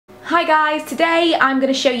Hi guys, today I'm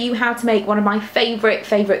going to show you how to make one of my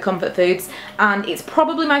favourite comfort foods, and it's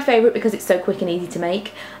probably my favourite because it's so quick and easy to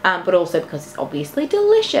make, but also because it's obviously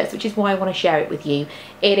delicious, which is why I want to share it with you.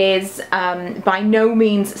 It is by no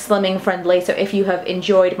means slimming friendly, so if you have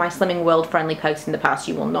enjoyed my Slimming World friendly posts in the past,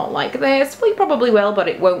 you will not like this. Well, you probably will, but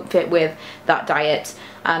it won't fit with that diet.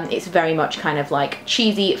 It's very much kind of like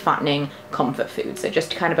cheesy, fattening comfort food, so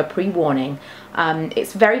just kind of a pre-warning.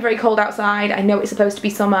 It's very cold outside. I know it's supposed to be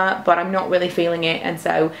summer, but I'm not really feeling it, and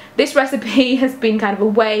so this recipe has been kind of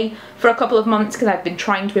away for a couple of months because I've been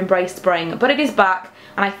trying to embrace spring, but it is back,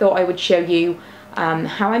 and I thought I would show you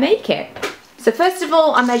how I make it. So first of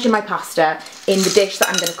all, I measure my pasta in the dish that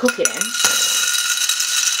I'm going to cook it in,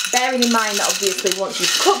 bearing in mind that obviously once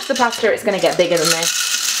you've cooked the pasta it's going to get bigger than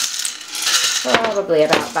this, probably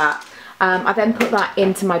about that. I then put that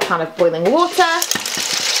into my pan of boiling water,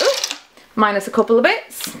 minus a couple of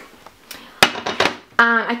bits,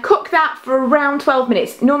 and I cook that for around 12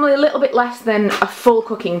 minutes, normally a little bit less than a full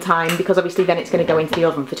cooking time because obviously then it's going to go into the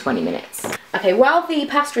oven for 20 minutes. Okay, while the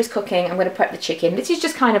pasta is cooking, I'm going to prep the chicken. This is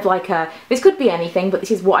just kind of like this could be anything, but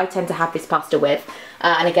this is what I tend to have this pasta with,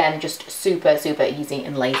 and again, just super easy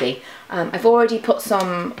and lazy. I've already put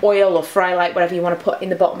some oil or fry light, whatever you want to put in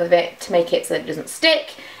the bottom of it to make it so that it doesn't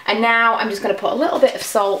stick, and now I'm just going to put a little bit of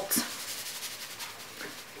salt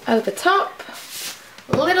over top,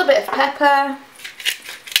 a little bit of pepper,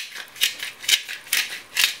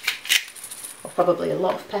 or probably a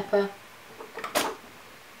lot of pepper,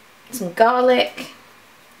 some garlic,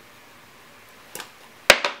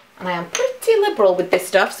 and I am pretty liberal with this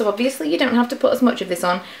stuff, so obviously you don't have to put as much of this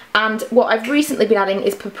on. And what I've recently been adding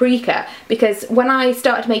is paprika, because when I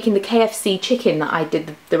started making the KFC chicken that I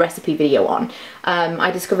did the recipe video on,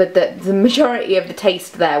 I discovered that the majority of the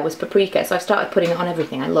taste there was paprika, so I've started putting it on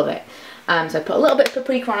everything. I love it. So I put a little bit of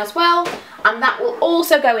paprika on as well, and that will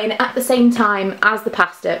also go in at the same time as the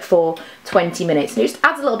pasta for 20 minutes. And it just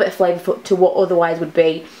adds a little bit of flavour to what otherwise would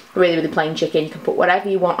be really plain chicken. You can put whatever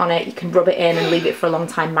you want on it, you can rub it in and leave it for a long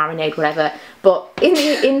time, marinate, whatever. But in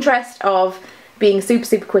the interest of being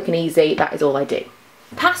super quick and easy, that is all I do.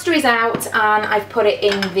 Pasta is out and I've put it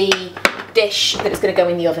in the dish that it's going to go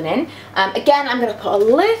in the oven in. Again, I'm going to put a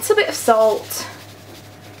little bit of salt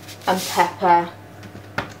and pepper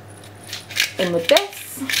in with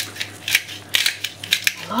this.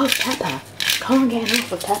 I love pepper. Can't get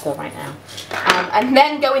enough of pepper right now. And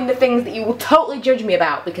then go in the things that you will totally judge me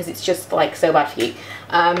about because it's just like so bad for you.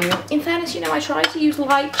 In fairness, you know, I try to use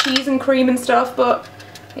light cheese and cream and stuff, but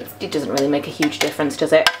it doesn't really make a huge difference,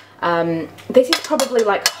 does it? This is probably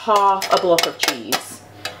like half a block of cheese.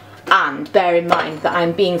 And bear in mind that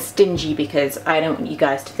I'm being stingy because I don't want you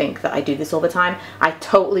guys to think that I do this all the time. I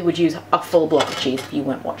totally would use a full block of cheese if you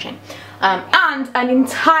weren't watching. And an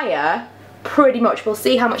entire, pretty much, we'll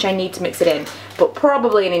see how much I need to mix it in, but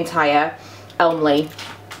probably an entire elm leaf.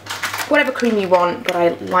 Whatever cream you want, but I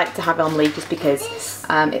like to have elm leaf just because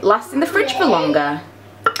it lasts in the fridge for longer.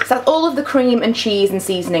 So that's all of the cream and cheese and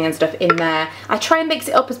seasoning and stuff in there. I try and mix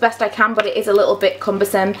it up as best I can, but it is a little bit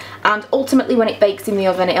cumbersome, and ultimately when it bakes in the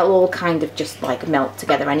oven it'll all kind of just like melt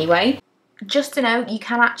together anyway. Just to note, you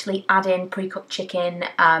can actually add in pre-cooked chicken,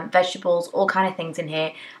 vegetables, all kind of things in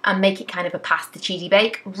here and make it kind of a pasta cheesy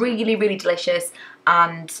bake. Really delicious,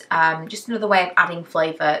 and just another way of adding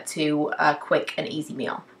flavour to a quick and easy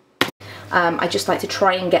meal. I just like to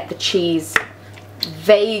try and get the cheese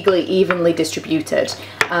vaguely evenly distributed,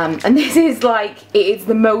 and this is like, it is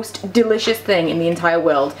the most delicious thing in the entire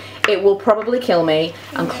world. It will probably kill me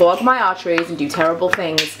and clog my arteries and do terrible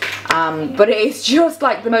things, but it is just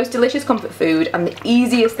like the most delicious comfort food and the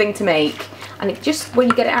easiest thing to make, and it just, when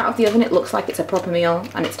you get it out of the oven, it looks like it's a proper meal,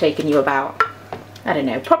 and it's taken you about, I don't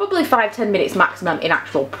know, probably 5-10 minutes maximum in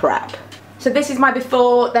actual prep. So this is my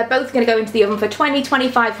before. They're both going to go into the oven for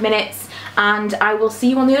 20-25 minutes, and I will see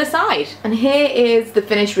you on the other side. And here is the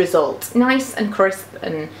finished result. Nice and crisp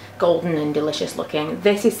and golden and delicious looking.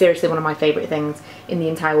 This is seriously one of my favourite things in the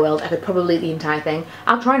entire world. I could probably eat the entire thing.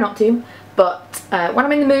 I'll try not to, but when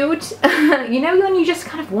I'm in the mood, you know, when you just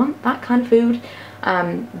kind of want that kind of food,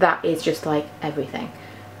 that is just like everything.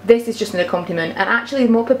 This is just an accompaniment, and actually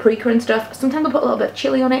more paprika and stuff. Sometimes I'll put a little bit of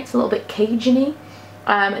chilli on it. It's a little bit Cajun-y.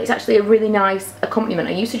 It's actually a really nice accompaniment.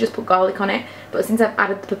 I used to just put garlic on it, but since I've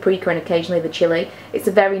added the paprika and occasionally the chilli, it's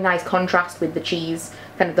a very nice contrast with the cheese,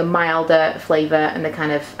 kind of the milder flavour and the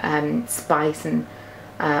kind of spice and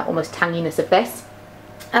almost tanginess of this.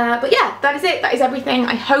 But yeah, that is it. That is everything.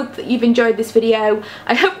 I hope that you've enjoyed this video.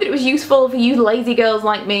 I hope that it was useful for you lazy girls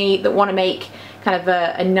like me that want to make kind of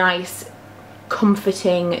a nice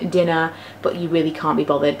comforting dinner, but you really can't be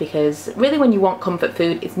bothered, because really when you want comfort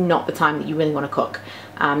food, it's not the time that you really want to cook.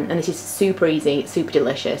 and this is super easy, super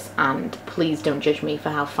delicious, and please don't judge me for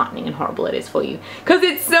how fattening and horrible it is for you, because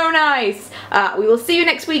it's so nice. We will see you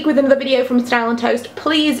next week with another video from Style on Toast.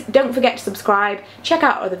 Please don't forget to subscribe, check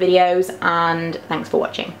out other videos, and thanks for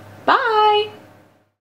watching. Bye!